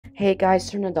Hey guys,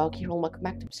 surn here, and welcome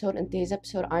back to episode. In today's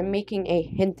episode, I'm making a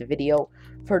hint video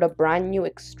for the brand new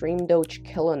Extreme Doge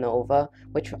Kilonova,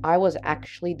 which I was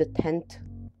actually the 10th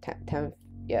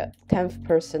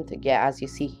person to get, as you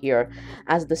see here,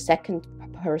 as the second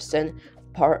person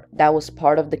that was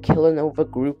part of the Kilonova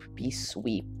Group B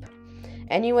sweep.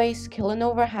 Anyways,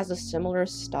 Kilonova has a similar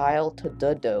style to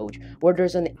the Doge, where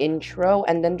there's an intro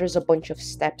and then there's a bunch of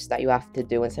steps that you have to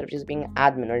do instead of just being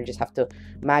admin, or you just have to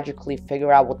magically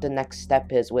figure out what the next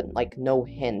step is with like no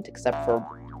hint except for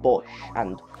bush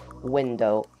and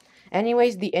window.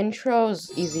 Anyways, the intro's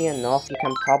easy enough. You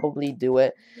can probably do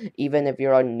it even if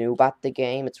you're a noob at the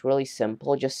game. It's really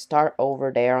simple. Just start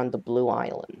over there on the blue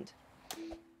island.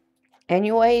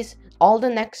 Anyways,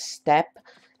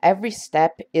 every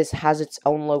step has its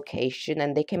own location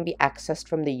and they can be accessed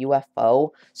from the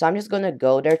UFO. So I'm just gonna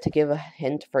go there to give a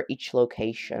hint for each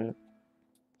location.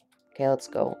 Okay, let's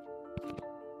go.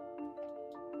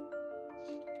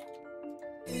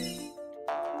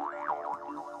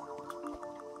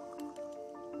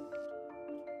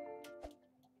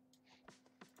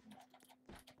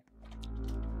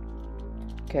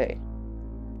 Okay.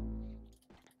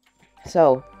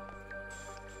 So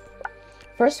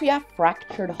first we have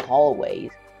fractured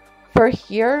hallways. For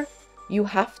here, you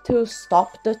have to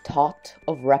stop the thought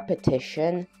of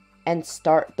repetition and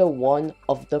start the one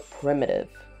of the primitive.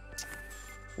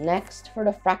 Next, for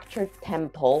the fractured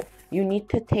temple, you need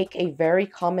to take a very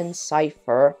common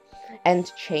cipher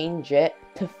and change it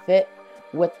to fit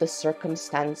with the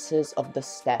circumstances of the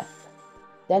step.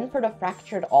 Then for the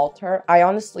fractured altar, I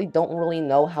honestly don't really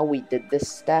know how we did this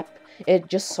step. It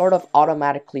just sort of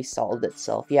automatically solved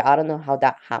itself. Yeah, I don't know how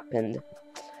that happened.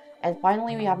 And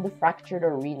finally, we have the fractured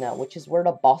arena, which is where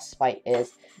the boss fight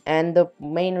is. And the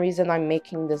main reason I'm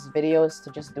making this video is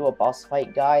to just do a boss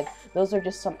fight guide. Those are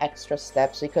just some extra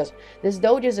steps, because this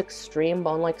Doge is extreme,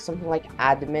 but unlike something like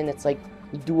admin, it's like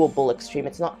doable extreme.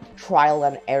 It's not trial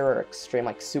and error extreme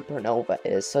like Supernova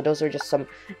is. So those are just some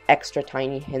extra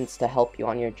tiny hints to help you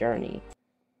on your journey.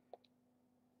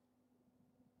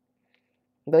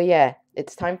 But yeah,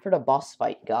 it's time for the boss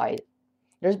fight guide.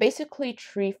 There's basically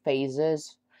 3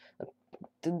 phases.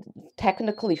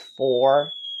 Technically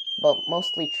 4, but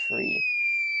mostly 3.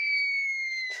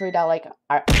 3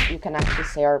 that you can actually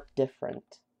say are different.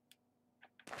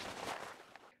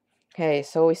 Okay,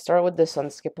 so we start with this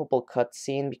unskippable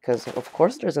cutscene, because of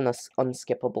course there's an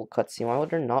unskippable cutscene. Why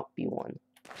would there not be one?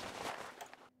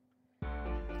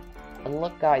 And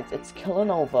look guys, it's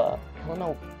Kilonova.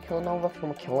 Kilonova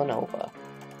from Kilonova.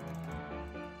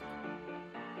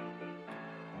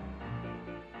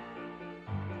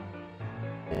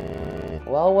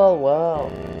 Well,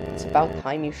 it's about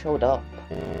time you showed up.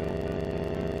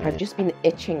 I've just been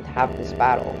itching to have this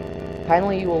battle.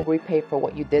 Finally, you will repay for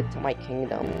what you did to my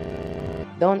kingdom.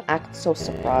 Don't act so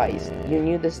surprised. You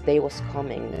knew this day was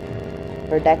coming.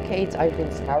 For decades, I've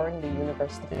been scouring the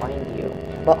universe to find you.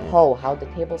 But ho, how the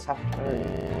tables have turned.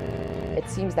 It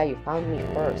seems that you found me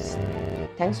first.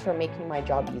 Thanks for making my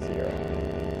job easier.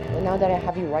 But now that I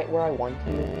have you right where I want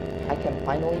you, I can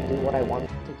finally do what I wanted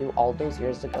to do all those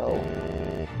years ago.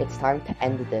 It's time to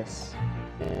end this.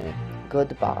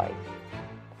 Goodbye.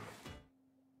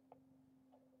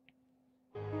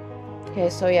 Okay,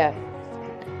 so yeah.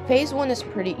 Phase 1 is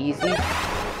pretty easy.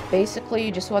 Basically,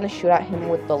 you just want to shoot at him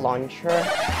with the launcher.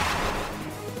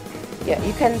 Yeah,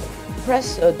 you can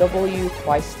press W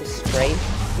twice to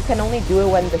strafe. You can only do it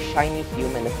when the shiny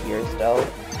human appears, though.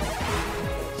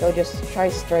 So just try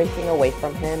strafing away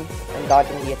from him and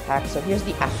dodging the attack. So here's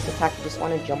the axe attack. You just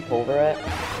want to jump over it.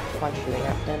 Keep on shooting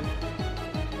at him.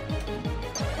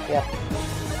 Yeah.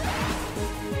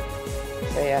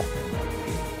 So yeah.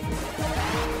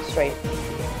 Strafe.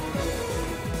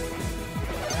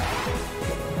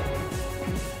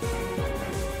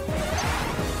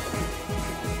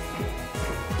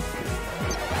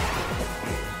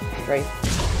 Strafe.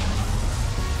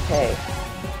 Okay.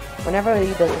 Whenever he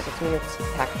does this, it means it's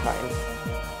attack time.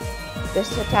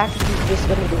 This attack, he's just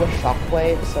gonna do a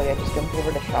shockwave, so yeah, just jump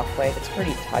over the shockwave. It's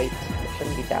pretty tight. It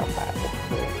shouldn't be that bad.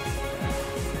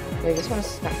 Yeah, you just want to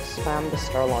spam the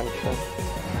star launcher.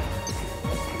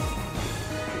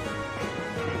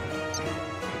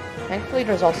 Thankfully,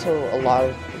 there's also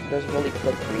there's really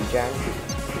quick regen.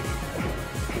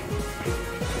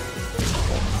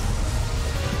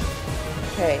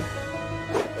 Okay.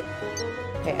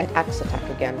 Okay, axe attack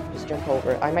again. Just jump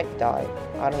over it. I might die.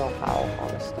 I don't know how,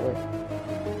 honestly.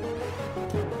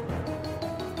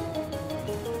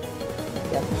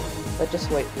 Yeah, but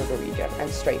just wait for the regen. And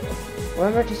strafe him.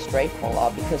 Remember to strafe a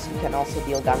lot, because he can also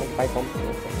deal damage by bumping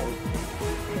into him.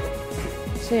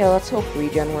 So yeah, let's hope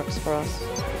regen works for us.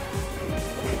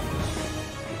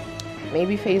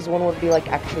 maybe phase 1 would be like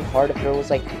actually hard if there was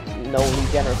like no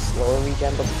regen or slower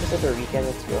regen, but because of the regen,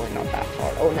 it's really not that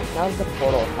hard. Oh, now's the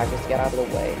portal attack. Just get out of the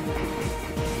way.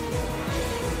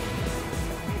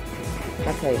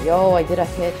 Okay, yo, I did a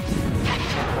hit.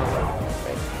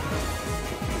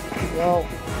 Yo.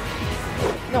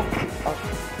 No. Oh,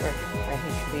 where? My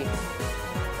HP.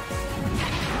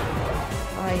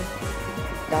 I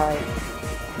died.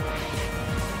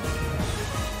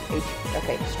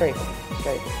 Okay, straight.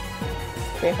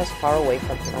 Stray as far away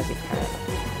from him as you can.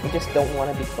 You just don't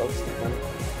want to be close to him.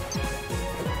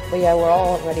 But yeah, we're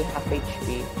all already half HP.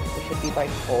 We should be by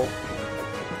full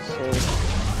soon.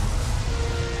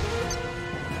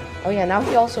 Oh yeah, now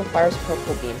he also fires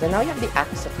purple beams. And now you have the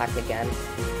axe attack again.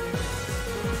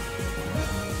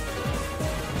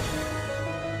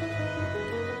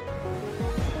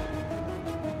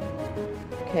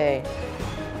 Okay.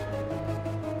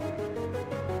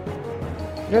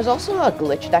 There's also a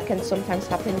glitch that can sometimes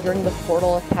happen during the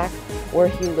portal attack, where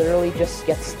he literally just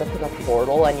gets stuck in a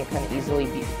portal and you can easily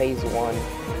beat phase 1.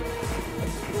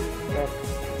 Good.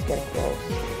 It's getting close.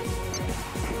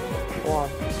 Go on.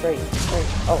 Straight.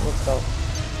 Oh, let's go.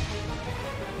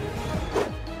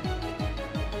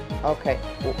 Okay.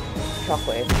 Ooh.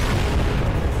 Shockwave.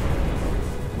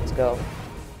 Let's go.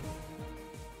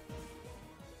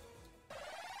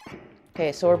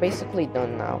 Okay, so we're basically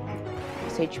done now.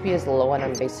 His HP is low and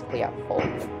I'm basically at full.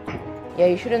 Yeah,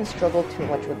 you shouldn't struggle too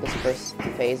much with this first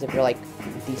phase if you're like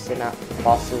decent at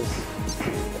bosses.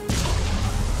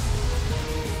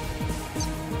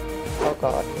 Oh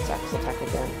god, it's axe attack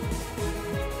again.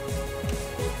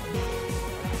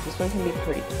 This one can be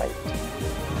pretty tight.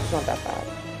 It's not that bad.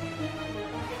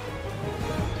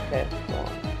 Okay, go on.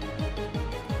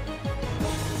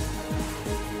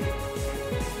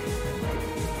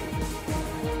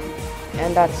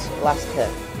 And that's last hit.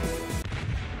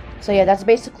 So yeah, that's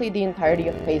basically the entirety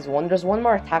of phase 1. There's one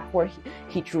more attack where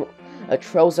he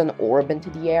throws an orb into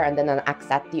the air and then an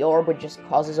axe at the orb, which just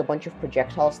causes a bunch of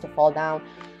projectiles to fall down.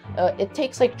 It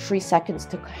takes like 3 seconds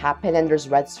to happen and there's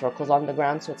red circles on the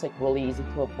ground, so it's like really easy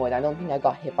to avoid. I don't think I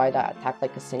got hit by that attack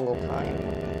like a single time.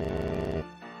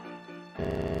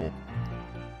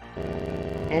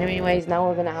 Anyways, now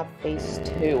we're gonna have phase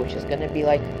 2, which is gonna be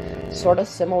like sort of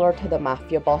similar to the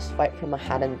Mafia boss fight from A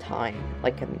Hat in Time,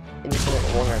 like an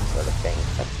Infinite Warner sort of thing,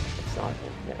 but it's not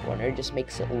Infinite Warner, it just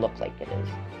makes it look like it is.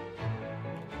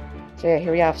 So yeah,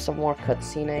 here we have some more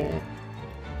cutscening.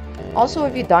 Also,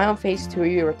 if you die on phase 2,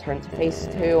 you return to phase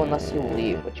 2 unless you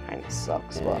leave, which kind of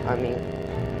sucks, but I mean,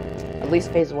 at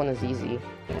least phase 1 is easy.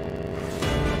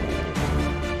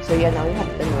 So yeah, now we have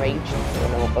Enraged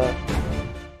Kilonova.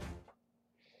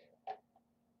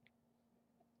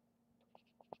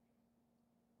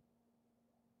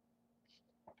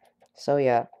 So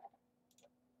yeah.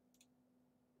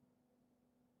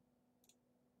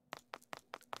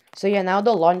 So yeah, now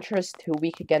the launcher is too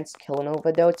weak against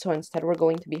Kilonova Doge, so instead we're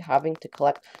going to be having to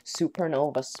collect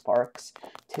supernova sparks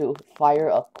to fire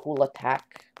a cool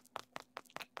attack.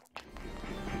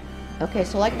 Okay,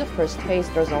 so like the first phase,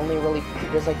 there's only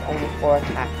 4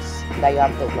 attacks that you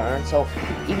have to learn. So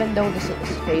even though this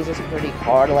phase is pretty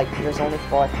hard, like there's only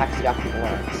 4 attacks you have to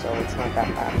learn, so it's not that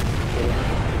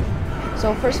bad.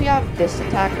 So first we have this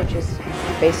attack, which is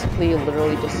basically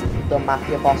literally just the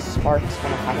Mafia boss sparks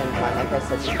from A Hat in Time. Like I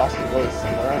said, this boss is really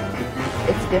similar.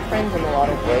 It's different in a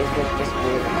lot of ways, but it just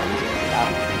really reminds me of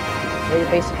that. So you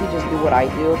basically just do what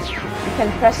I do. You can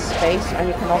press space, and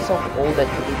you can also hold it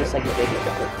to do this like big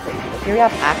jump thing. Here you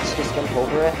have axe, just jump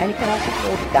over it, and you can also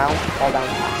hold down to fall down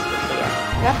faster. So yeah,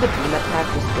 you have the beam attack,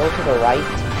 just go to the right,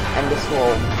 and this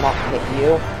will not hit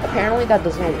you. Apparently that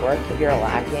doesn't work if you're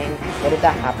lagging, but if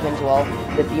that happens, well,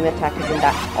 the beam attack isn't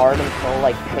that hard until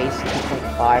like phase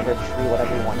 2.5 or 3,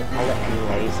 whatever you want to call it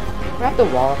anyways. You have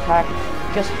the wall attack,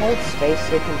 just hold space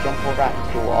so you can jump over at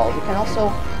 2 walls. You can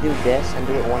also do this and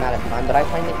do it 1 at a time, but I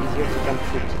find it easier to jump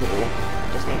through 2. It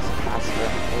just makes it faster.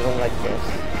 And going like this,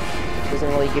 it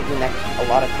doesn't really give you a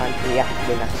lot of time to react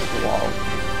to the next wall.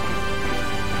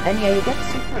 And yeah, you get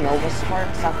supernova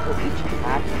sparks after each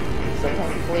attack, so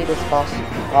technically this boss,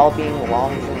 while being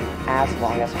long, isn't as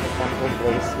long as, for example,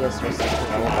 Glacius or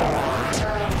Supernova.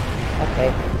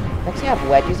 Okay, next you have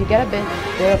wedges. You get a bit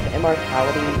of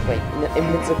immortality, wait,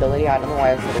 invincibility, I don't know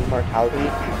why I said immortality,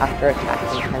 after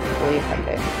attacking intensely.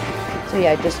 Okay, so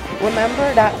yeah, just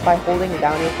remember that by holding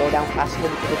down you go down faster,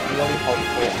 because it's really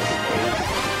helpful in this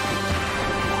phase.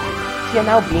 Yeah,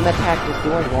 now beam attack, just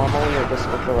doing normally or just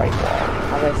with the right wall.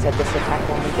 As I said, this attack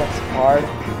only gets hard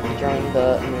during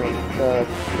the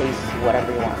phase, whatever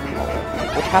you want to call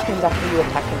it. Which happens after you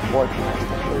attack him 4 times.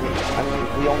 I mean,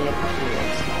 we only attack him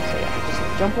once now, so yeah, just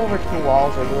jump over 2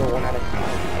 walls or do it one at a time.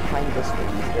 I find this way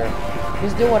easier.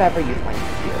 Just do whatever you find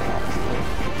easier, honestly.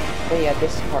 But yeah,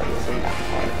 this part isn't that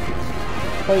hard.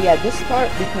 But yeah, this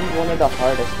part becomes one of the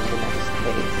hardest in the next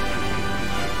phase.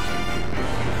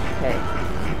 Okay.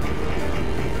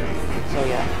 So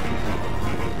yeah.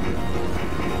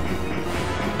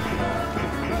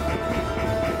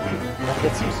 Let's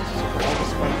get some supernova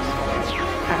sparks.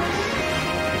 Axe.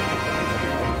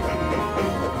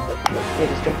 Okay,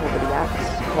 just jump over the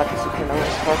axe, collect the supernova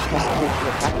spark, press Q to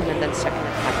attack him, and then second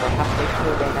attack. We're halfway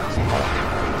through the next part.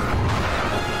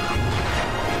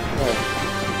 Okay.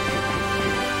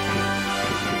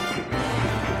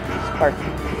 Spark.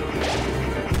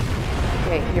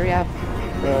 Okay, here you have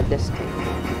this thing.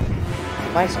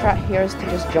 My strat here is to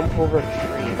just jump over a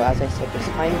tree, but as I said, just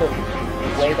find the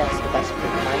way that's the best for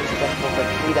you. Mine is jump over a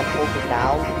tree, then hold it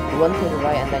down, run to the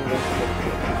right, and then jump to the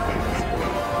tree.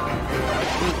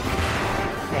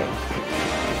 Okay.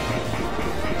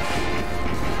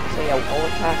 So yeah, wall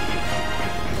attack.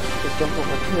 Just jump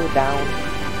over 2, down,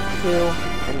 2,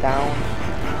 and down,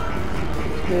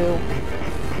 2,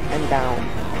 and down,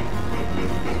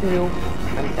 2,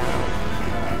 and down,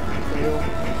 2,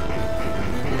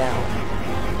 and down,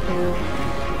 2,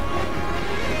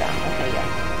 and down. Okay, yeah.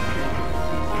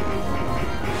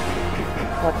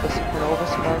 Collect the supernova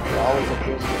spark. It always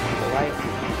appears to the right,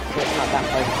 so it's not that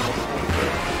hard to miss.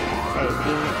 Okay,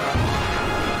 beam attack.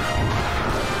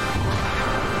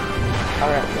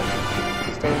 Alright,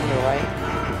 stay in the right.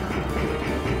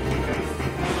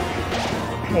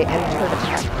 Okay, enter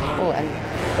attack. Oh, and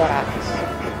got axe.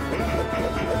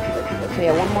 So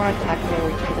yeah, one more attack and we'll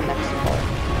reach for the next part.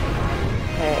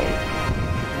 Okay.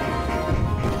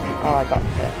 Oh, I got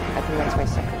hit. I think that's my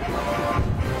second part.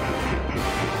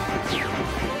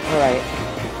 Alright.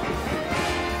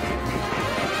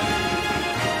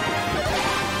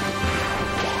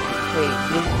 Okay,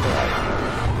 beam to the right.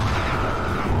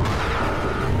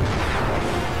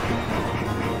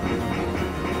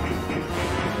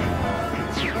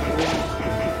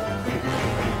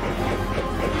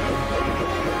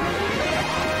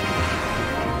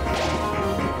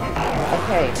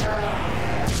 Okay,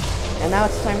 and now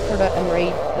it's time for the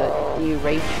rage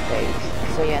phase.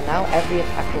 So yeah, now every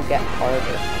attack will get harder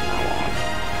from now on.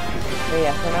 So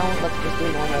yeah, for now let's just do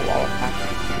normal wall attack.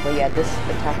 But yeah, this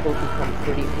attack will become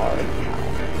pretty hard now.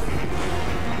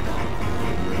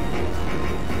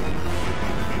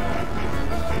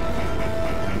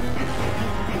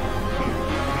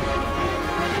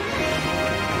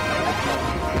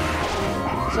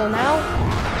 So now,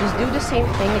 just do the same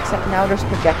thing, except now there's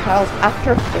projectiles.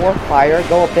 After 4 fire,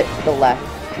 go a bit to the left.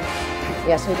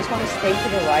 Yeah, so you just want to stay to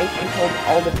the right until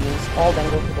all the beams fall, then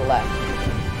go to the left.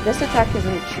 This attack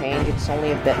doesn't change, it's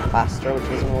only a bit faster, which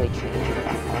doesn't really change it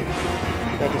that much.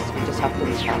 So you just have to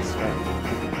be faster.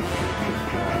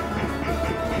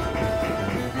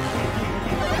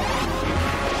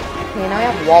 Okay, now I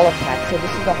have wall attack, so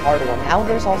this is the hard one. Now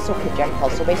there's also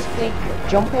projectiles, so basically,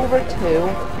 jump over 2,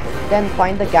 then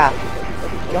find the gap.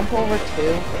 Jump over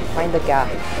 2, find the gap.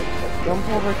 Jump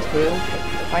over 2,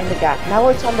 find the gap. Now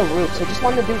it's on the roof, so you just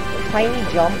want to do tiny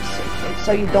jumps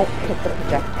so you don't hit the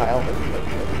projectile.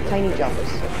 Tiny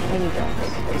jumps. Tiny jumps.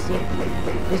 You see?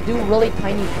 Just do really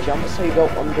tiny jumps so you go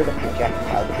under the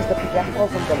projectile, because the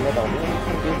projectile's in the middle.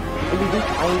 If you do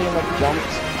tiny enough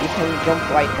jumps, you can jump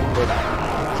right under that.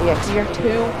 So yeah, here 2,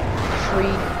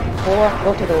 3, 4,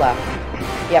 go to the left.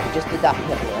 Yep, just did that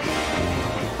hitless.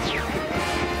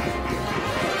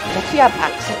 Next we have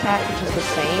axe attack, which is the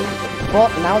same, but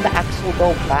now the axe will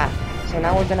go back. So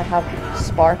now we're gonna have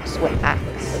sparks with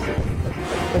axe,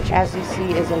 which as you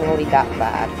see isn't really that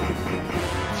bad.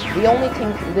 The only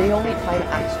time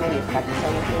axe really affects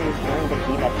anything is during the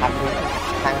beam attack when you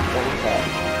tank one hit.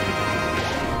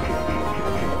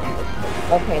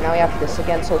 Okay, now we have this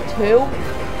again, so 2,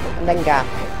 and then gap.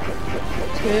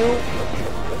 2,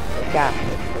 gap.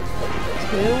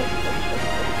 2,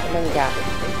 and then gap.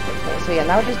 Okay, so yeah,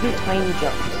 now just do tiny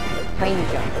jumps. Tiny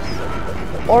jumps.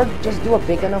 Or just do a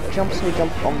big enough jump so you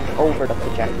jump over the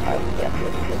projectile. Yeah.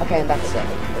 Okay, and that's it.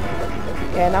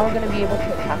 Okay, now we're gonna be able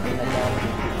to attack him again.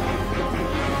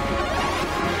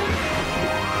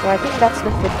 So I think that's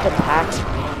the 5th attack.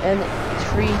 And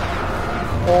 3,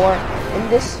 4. In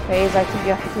this phase, I think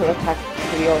you have to attack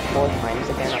 3 or 4 times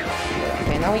again. I'm not sure.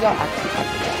 Okay, now we got axe attack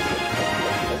again.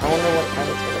 I wonder what kind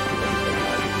it's gonna be.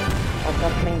 I'm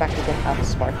not coming back to get half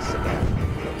sparks again.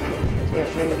 So yeah,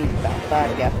 it's gonna be that bad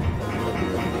again.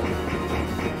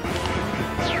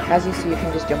 As you see, you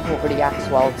can just jump over the axe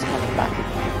while it's coming back.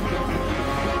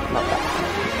 Not bad.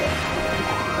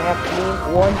 I have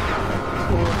 1,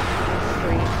 2,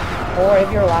 3, 4.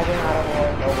 If you're lagging, I don't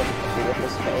really know what to do with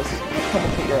this anyways. Come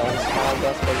up with your own style, I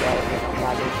guess, but yeah, you're not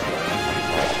lagging too.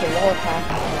 Alright, so roll attack.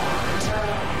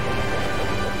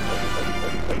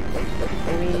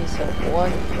 3, so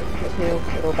 1,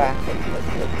 2, go back.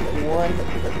 1,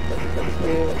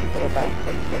 2, go back.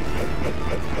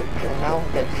 And now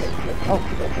this. Oh.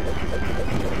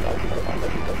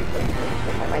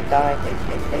 I might die.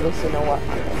 At least you know what.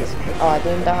 Oh, I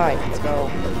didn't die. Let's go.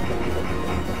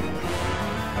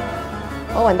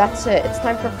 Oh, and that's it. It's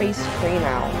time for phase 3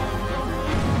 now.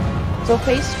 So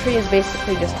phase 3 is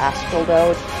basically just Astral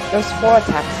Doge. There's 4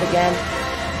 attacks again.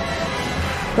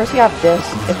 First you have this.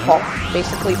 It falls.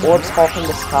 Basically, orbs fall from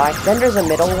the sky. Then there's a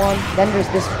middle one. Then there's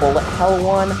this bullet hell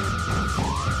one.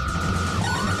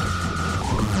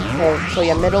 Okay, so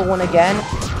yeah, middle one again.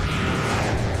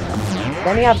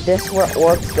 Then we have this where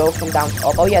orbs go from down to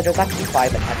up. Oh yeah, there's actually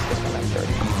 5 attacks, just remembered.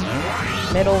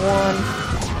 Middle one.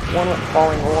 One with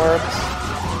falling orbs.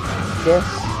 This.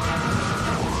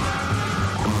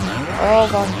 Oh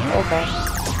god, oh god.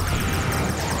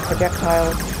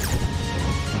 Projectile.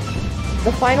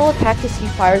 The final attack is he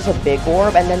fires a big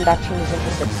orb, and then that changes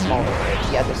into 6 smaller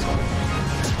orbs. Yeah, this one.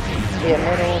 So yeah,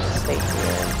 middle, stay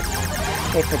here.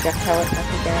 Okay, projectile attack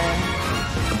again.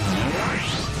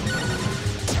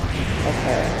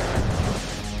 Okay.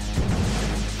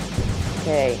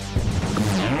 Okay.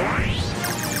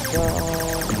 So...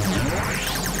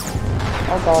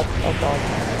 oh god, oh god.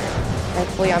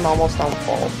 Thankfully, I'm almost on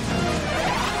full.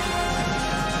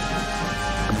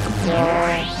 No.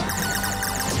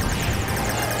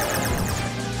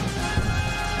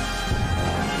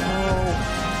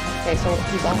 Okay, so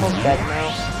he's almost dead now.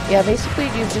 Yeah, basically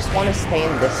you just want to stay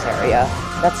in this area.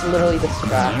 That's literally the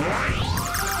strat.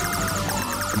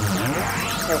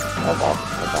 Okay, oh god,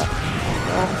 oh god.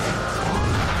 No.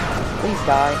 Please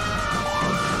die.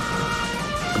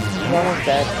 He's almost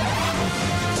dead.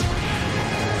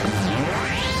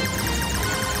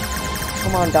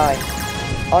 Come on, die.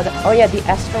 Oh yeah, the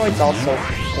asteroids also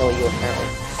kill you apparently.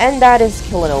 And that is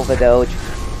Kilonova Doge.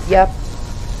 Yep.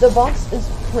 The boss is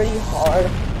pretty hard.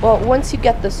 Well, once you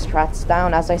get the strats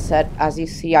down, as I said, as you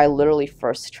see, I literally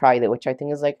first tried it, which I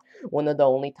think is like one of the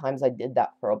only times I did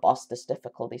that for a boss this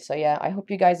difficulty. So yeah, I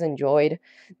hope you guys enjoyed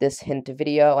this hint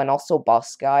video and also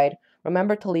boss guide.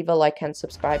 Remember to leave a like and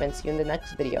subscribe, and see you in the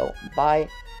next video. Bye.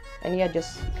 And yeah,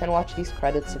 just you can watch these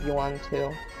credits if you want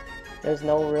to. There's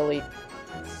no really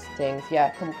stings.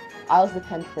 Yeah, I was the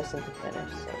 10th person to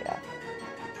finish, so yeah.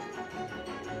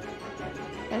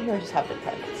 And here we just have the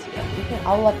credits. Yeah,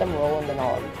 I'll let them roll and then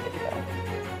I'll end the video.